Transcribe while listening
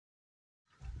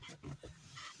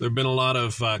There have been a lot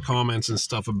of comments and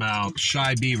stuff about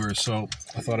shy beaver, so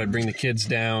I thought I'd bring the kids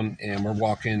down, and we're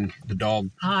walking the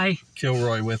dog,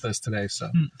 Kilroy, with us today.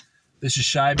 So this is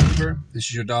shy beaver. This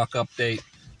is your dock update.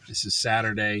 This is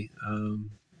Saturday,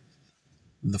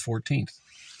 the 14th.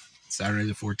 Saturday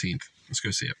the 14th. Let's go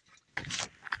see it.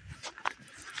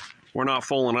 We're not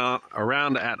fooling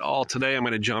around at all today. I'm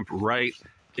going to jump right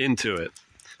into it.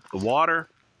 The water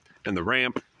and the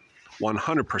ramp,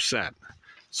 100%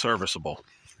 serviceable.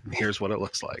 And here's what it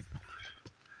looks like.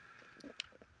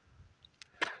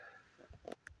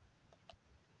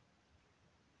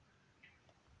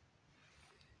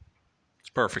 It's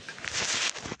perfect.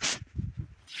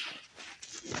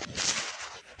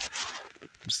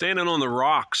 I'm standing on the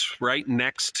rocks right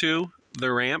next to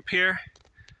the ramp here,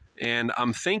 and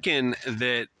I'm thinking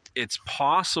that it's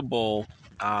possible,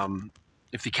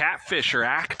 if the catfish are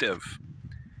active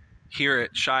here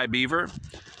at Shy Beaver,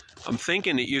 I'm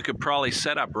thinking that you could probably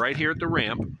set up right here at the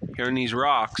ramp, here in these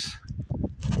rocks,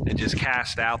 and just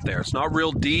cast out there. It's not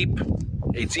real deep.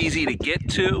 It's easy to get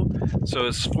to. So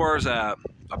as far as a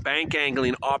bank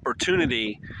angling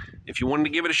opportunity, if you wanted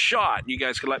to give it a shot, you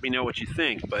guys could let me know what you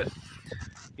think. But,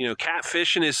 you know,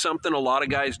 catfishing is something a lot of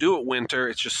guys do at winter.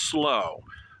 It's just slow.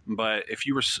 But if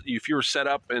you were set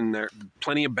up and there's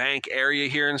plenty of bank area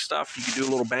here and stuff, you could do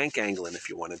a little bank angling if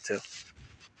you wanted to.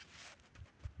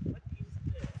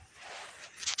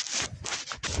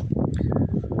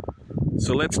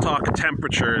 So let's talk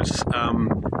temperatures.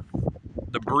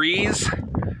 The breeze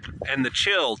and the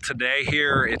chill today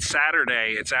here, it's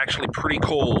Saturday, it's actually pretty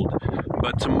cold.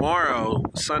 But tomorrow,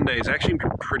 Sunday, is actually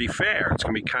pretty fair. It's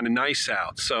going to be kind of nice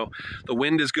out. So the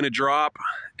wind is going to drop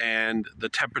and the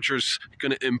temperature's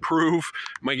going to improve.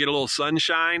 Might get a little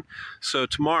sunshine. So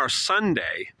tomorrow,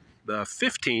 Sunday, the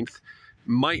 15th,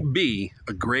 might be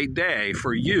a great day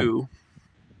for you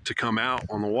to come out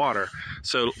on the water.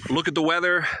 So look at the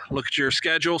weather, look at your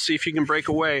schedule, see if you can break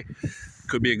away.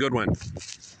 Could be a good one.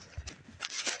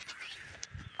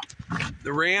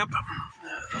 The ramp,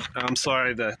 I'm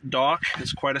sorry, the dock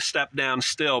is quite a step down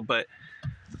still, but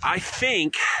I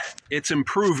think it's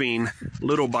improving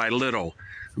little by little,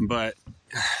 but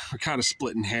we're kind of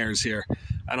splitting hairs here.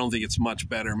 I don't think it's much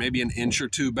better, maybe an inch or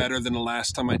two better than the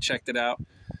last time I checked it out.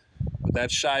 But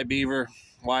that's Shy Beaver,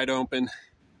 wide open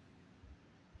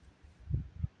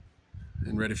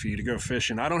and ready for you to go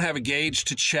fishing. I don't have a gauge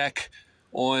to check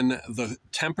on the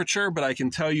temperature, but I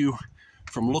can tell you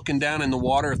from looking down in the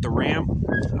water at the ramp,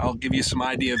 I'll give you some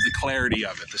idea of the clarity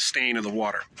of it, the stain of the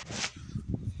water.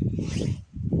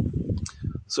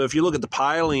 So if you look at the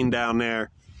piling down there,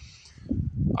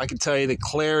 I can tell you the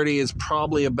clarity is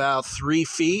probably about 3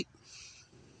 feet.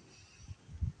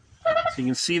 So you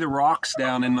can see the rocks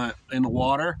down in the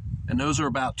water, and those are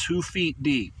about 2 feet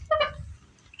deep.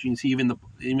 You can see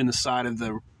even the side of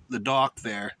the dock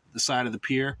there, the side of the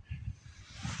pier.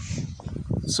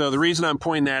 So the reason I'm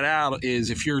pointing that out is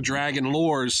if you're dragging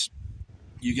lures,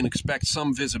 you can expect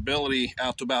some visibility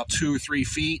out to about 2 or 3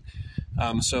 feet.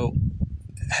 So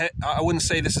I wouldn't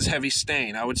say this is heavy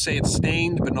stain. I would say it's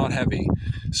stained but not heavy.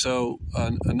 So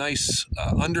a nice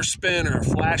underspin or a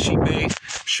flashy bait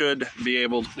should be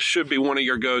one of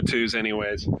your go-tos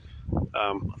anyways.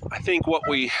 I think what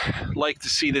we like to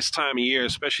see this time of year,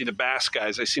 especially the bass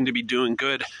guys, they seem to be doing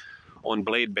good on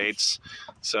blade baits.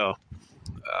 So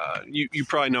you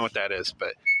probably know what that is,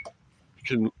 but you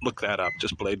can look that up,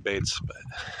 just blade baits. But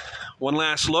one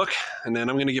last look, and then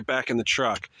I'm going to get back in the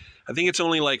truck. I think it's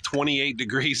only like 28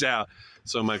 degrees out,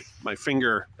 so my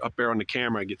finger up there on the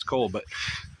camera gets cold. But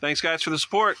thanks, guys, for the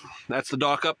support. That's the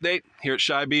dock update here at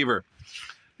Shy Beaver.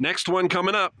 Next one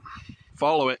coming up.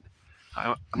 Follow it.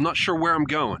 I'm not sure where I'm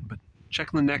going, but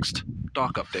check the next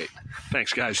dock update.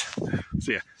 Thanks, guys.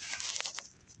 See ya.